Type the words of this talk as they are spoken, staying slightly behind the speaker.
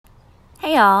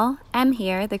Hey y'all, I'm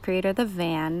here, the creator of the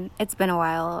van. It's been a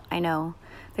while, I know.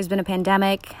 There's been a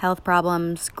pandemic, health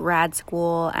problems, grad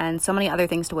school, and so many other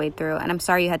things to wade through, and I'm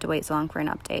sorry you had to wait so long for an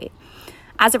update.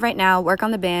 As of right now, work on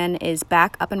the van is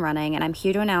back up and running, and I'm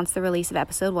here to announce the release of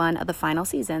episode 1 of the final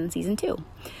season, season 2.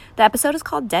 The episode is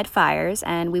called Dead Fires,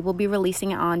 and we will be releasing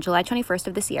it on July 21st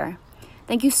of this year.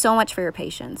 Thank you so much for your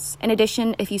patience. In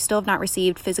addition, if you still have not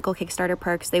received physical Kickstarter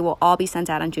perks, they will all be sent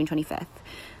out on June 25th.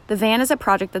 The van is a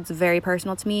project that's very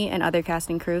personal to me and other cast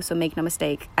and crew, so make no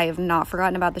mistake, I have not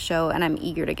forgotten about the show and I'm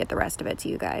eager to get the rest of it to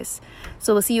you guys.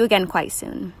 So we'll see you again quite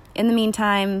soon. In the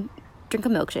meantime, drink a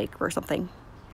milkshake or something.